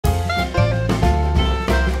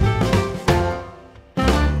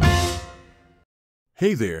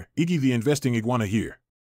Hey there, Iggy the Investing Iguana here.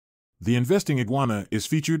 The Investing Iguana is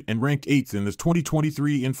featured and ranked 8th in the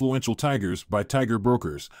 2023 Influential Tigers by Tiger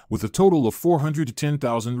Brokers, with a total of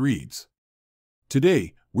 410,000 reads.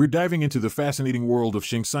 Today, we're diving into the fascinating world of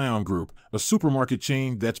Sheng Siong Group, a supermarket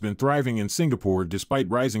chain that's been thriving in Singapore despite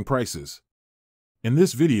rising prices. In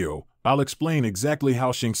this video, I'll explain exactly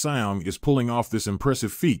how Sheng Siong is pulling off this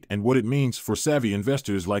impressive feat and what it means for savvy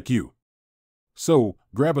investors like you. So,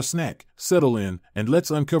 grab a snack, settle in, and let's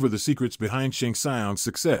uncover the secrets behind Sheng Siong's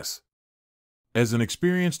success. As an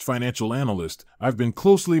experienced financial analyst, I've been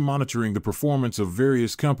closely monitoring the performance of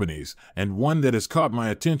various companies, and one that has caught my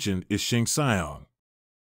attention is Sheng Siong.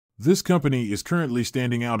 This company is currently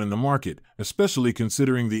standing out in the market, especially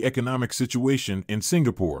considering the economic situation in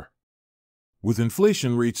Singapore. With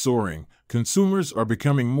inflation rates soaring, consumers are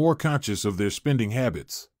becoming more conscious of their spending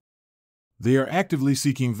habits. They are actively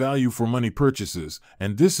seeking value-for-money purchases,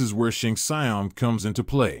 and this is where Sheng Siong comes into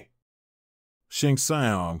play. Sheng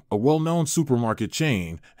Siong, a well-known supermarket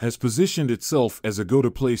chain, has positioned itself as a go-to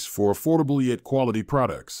place for affordable yet quality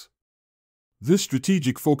products. This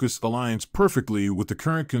strategic focus aligns perfectly with the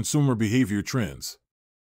current consumer behavior trends.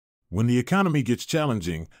 When the economy gets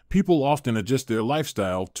challenging, people often adjust their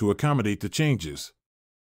lifestyle to accommodate the changes.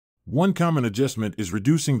 One common adjustment is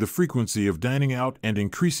reducing the frequency of dining out and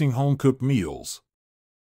increasing home-cooked meals.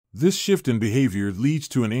 This shift in behavior leads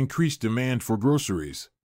to an increased demand for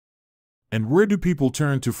groceries. And where do people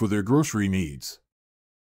turn to for their grocery needs?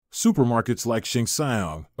 Supermarkets like Sheng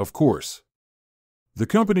Siong, of course. The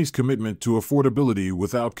company's commitment to affordability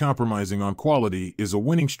without compromising on quality is a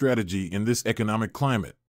winning strategy in this economic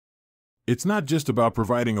climate. It's not just about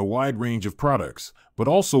providing a wide range of products, but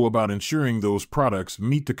also about ensuring those products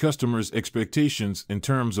meet the customer's expectations in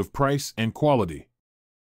terms of price and quality.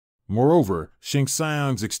 Moreover, Sheng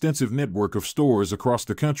Siong's extensive network of stores across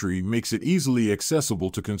the country makes it easily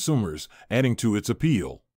accessible to consumers, adding to its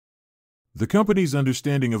appeal. The company's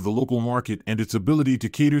understanding of the local market and its ability to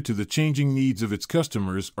cater to the changing needs of its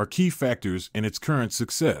customers are key factors in its current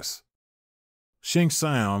success. Sheng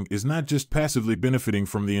Siong is not just passively benefiting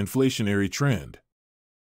from the inflationary trend.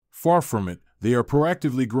 Far from it, they are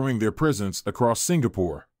proactively growing their presence across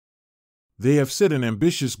Singapore. They have set an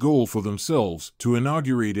ambitious goal for themselves to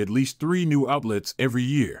inaugurate at least 3 new outlets every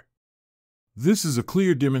year. This is a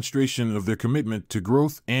clear demonstration of their commitment to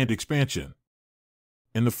growth and expansion.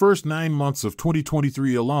 In the first 9 months of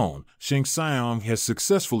 2023 alone, Sheng Siong has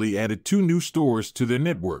successfully added 2 new stores to their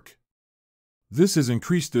network. This has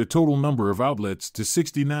increased their total number of outlets to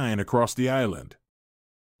 69 across the island.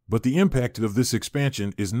 But the impact of this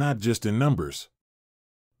expansion is not just in numbers.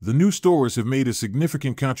 The new stores have made a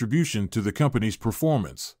significant contribution to the company's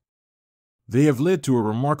performance. They have led to a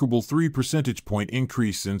remarkable 3 percentage point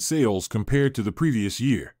increase in sales compared to the previous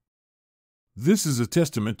year. This is a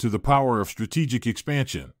testament to the power of strategic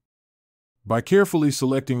expansion. By carefully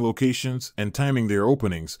selecting locations and timing their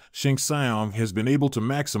openings, Sheng Siong has been able to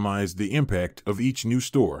maximize the impact of each new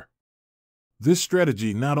store. This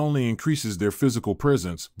strategy not only increases their physical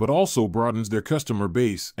presence but also broadens their customer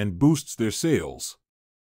base and boosts their sales.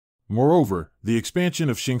 Moreover, the expansion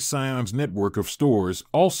of Sheng Siong's network of stores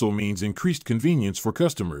also means increased convenience for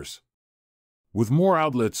customers. With more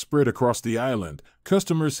outlets spread across the island,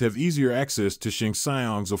 customers have easier access to Sheng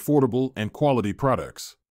Siong's affordable and quality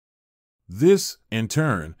products. This, in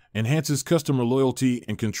turn, enhances customer loyalty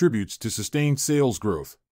and contributes to sustained sales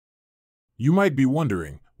growth. You might be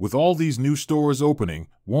wondering, with all these new stores opening,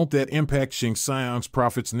 won't that impact Sheng Siong's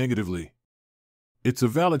profits negatively? It's a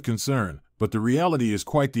valid concern, but the reality is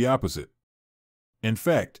quite the opposite. In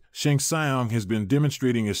fact, Sheng Siong has been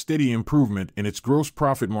demonstrating a steady improvement in its gross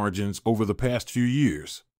profit margins over the past few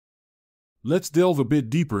years. Let's delve a bit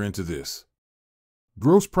deeper into this.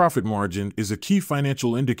 Gross profit margin is a key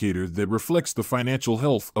financial indicator that reflects the financial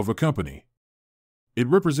health of a company. It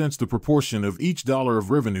represents the proportion of each dollar of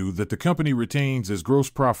revenue that the company retains as gross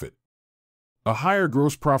profit. A higher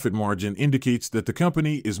gross profit margin indicates that the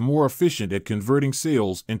company is more efficient at converting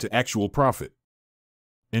sales into actual profit.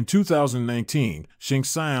 In 2019, Sheng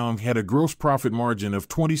Siong had a gross profit margin of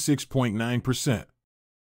 26.9%.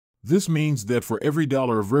 This means that for every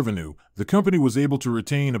dollar of revenue, the company was able to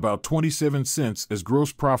retain about 27 cents as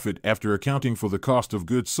gross profit after accounting for the cost of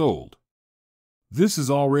goods sold. This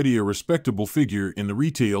is already a respectable figure in the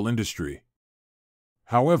retail industry.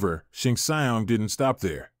 However, Sheng Siong didn't stop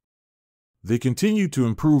there. They continued to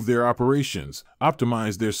improve their operations,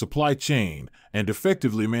 optimize their supply chain, and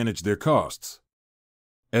effectively manage their costs.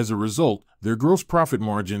 As a result, their gross profit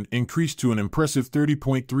margin increased to an impressive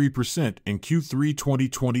 30.3% in Q3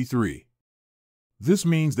 2023. This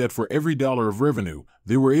means that for every dollar of revenue,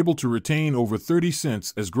 they were able to retain over 30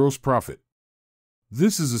 cents as gross profit.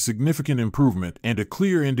 This is a significant improvement and a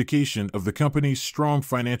clear indication of the company's strong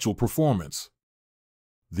financial performance.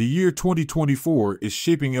 The year 2024 is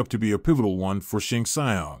shaping up to be a pivotal one for Sheng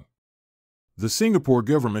Siong. The Singapore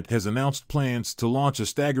government has announced plans to launch a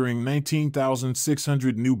staggering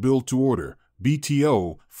 19,600 new build-to-order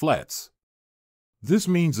 (BTO) flats. This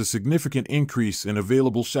means a significant increase in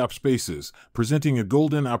available shop spaces, presenting a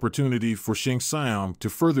golden opportunity for Sheng Siong to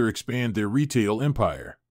further expand their retail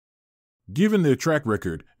empire. Given their track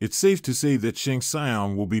record, it's safe to say that Sheng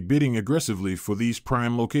Siong will be bidding aggressively for these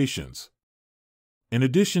prime locations. In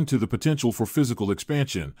addition to the potential for physical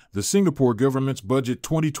expansion, the Singapore government's budget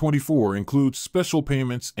 2024 includes special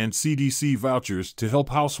payments and CDC vouchers to help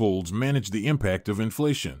households manage the impact of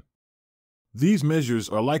inflation. These measures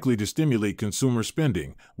are likely to stimulate consumer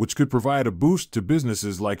spending, which could provide a boost to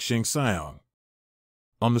businesses like Sheng Siong.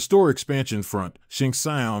 On the store expansion front, Sheng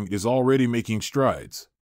Siong is already making strides.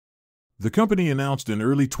 The company announced in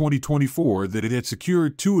early 2024 that it had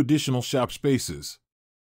secured 2 additional shop spaces.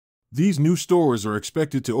 These new stores are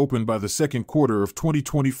expected to open by the second quarter of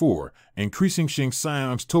 2024, increasing Sheng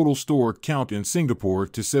Siong's total store count in Singapore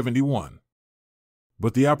to 71.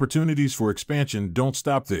 But the opportunities for expansion don't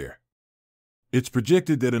stop there. It's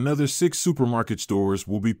projected that another 6 supermarket stores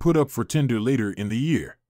will be put up for tender later in the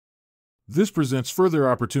year. This presents further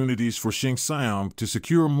opportunities for Sheng Siong to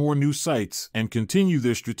secure more new sites and continue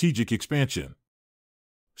their strategic expansion.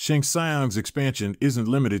 Sheng Siong's expansion isn't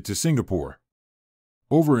limited to Singapore.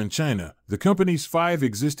 Over in China, the company's 5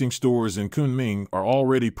 existing stores in Kunming are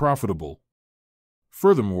already profitable.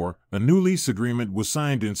 Furthermore, a new lease agreement was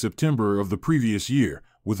signed in September of the previous year,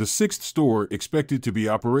 with a 6th store expected to be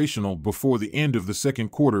operational before the end of the second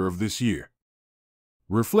quarter of this year.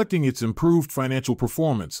 Reflecting its improved financial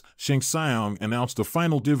performance, Sheng Siong announced a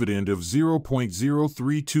final dividend of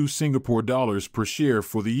 0.032 Singapore dollars per share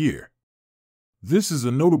for the year. This is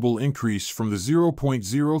a notable increase from the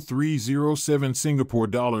 0.0307 Singapore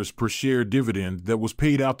dollars per share dividend that was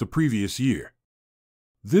paid out the previous year.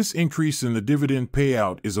 This increase in the dividend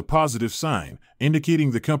payout is a positive sign,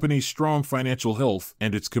 indicating the company's strong financial health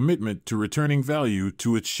and its commitment to returning value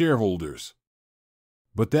to its shareholders.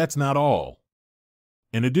 But that's not all.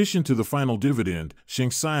 In addition to the final dividend, Sheng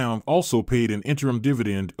Siong also paid an interim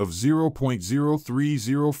dividend of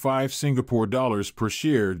 0.0305 Singapore dollars per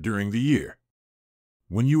share during the year.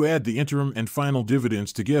 When you add the interim and final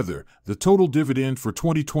dividends together, the total dividend for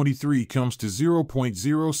 2023 comes to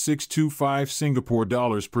 0.0625 Singapore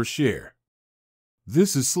dollars per share.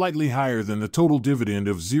 This is slightly higher than the total dividend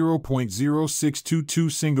of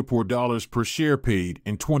 0.0622 Singapore dollars per share paid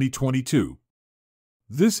in 2022.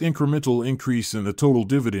 This incremental increase in the total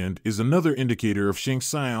dividend is another indicator of Sheng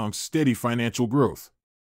Siong's steady financial growth.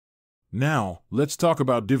 Now, let's talk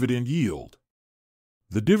about dividend yield.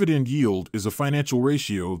 The dividend yield is a financial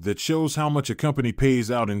ratio that shows how much a company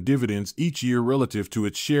pays out in dividends each year relative to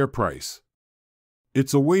its share price.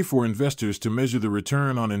 It's a way for investors to measure the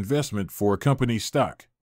return on investment for a company's stock.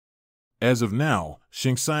 As of now,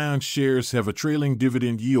 Sheng Siong shares have a trailing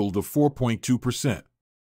dividend yield of 4.2%.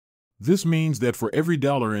 This means that for every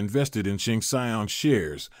dollar invested in Sheng Siong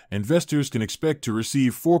shares, investors can expect to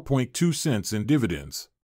receive 4.2 cents in dividends.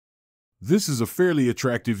 This is a fairly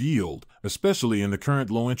attractive yield, especially in the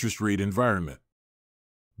current low-interest rate environment.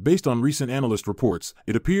 Based on recent analyst reports,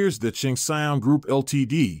 it appears that Sheng Siong Group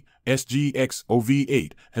Ltd.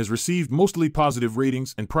 SGXOV8 has received mostly positive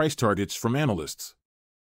ratings and price targets from analysts.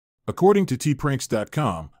 According to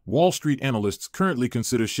tpranks.com, Wall Street analysts currently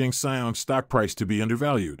consider Sheng Siong's stock price to be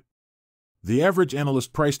undervalued. The average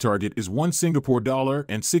analyst price target is 1 Singapore dollar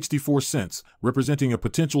and 64 cents, representing a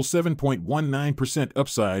potential 7.19%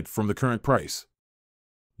 upside from the current price.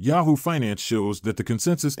 Yahoo Finance shows that the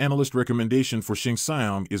consensus analyst recommendation for Sheng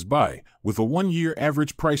Siong is buy, with a 1-year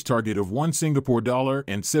average price target of 1 Singapore dollar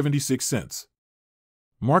and 76 cents.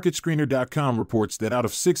 MarketScreener.com reports that out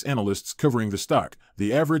of 6 analysts covering the stock,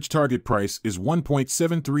 the average target price is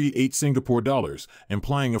 1.738 Singapore dollars,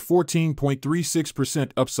 implying a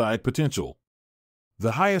 14.36% upside potential.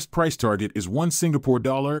 The highest price target is 1 Singapore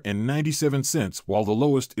dollar and 97 cents, while the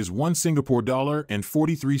lowest is 1 Singapore dollar and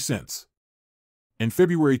 43 cents. In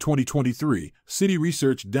February 2023, Citi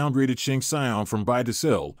Research downgraded Sheng Siong from buy to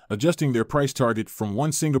sell, adjusting their price target from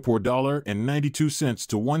 1 Singapore dollar and 92 cents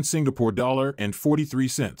to 1 Singapore dollar and 43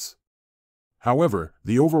 cents. However,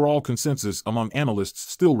 the overall consensus among analysts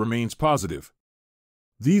still remains positive.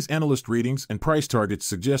 These analyst ratings and price targets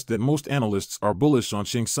suggest that most analysts are bullish on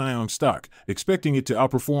Sheng Siong stock, expecting it to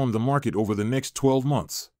outperform the market over the next 12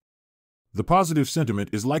 months. The positive sentiment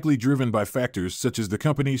is likely driven by factors such as the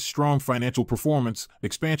company's strong financial performance,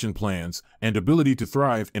 expansion plans, and ability to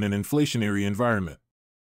thrive in an inflationary environment.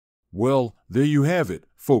 Well, there you have it,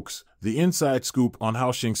 folks, the inside scoop on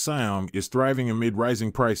how Sheng Siong is thriving amid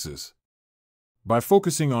rising prices. By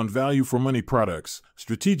focusing on value-for-money products,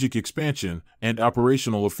 strategic expansion, and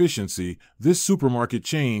operational efficiency, this supermarket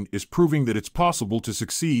chain is proving that it's possible to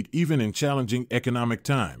succeed even in challenging economic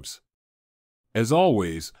times. As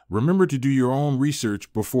always, remember to do your own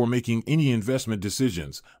research before making any investment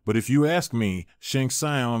decisions, but if you ask me, Sheng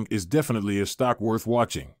Siong is definitely a stock worth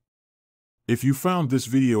watching. If you found this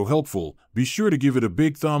video helpful, be sure to give it a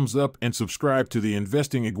big thumbs up and subscribe to the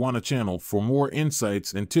Investing Iguana channel for more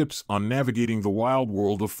insights and tips on navigating the wild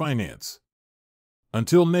world of finance.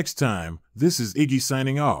 Until next time, this is Iggy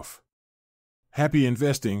signing off. Happy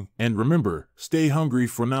investing, and remember, stay hungry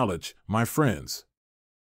for knowledge, my friends.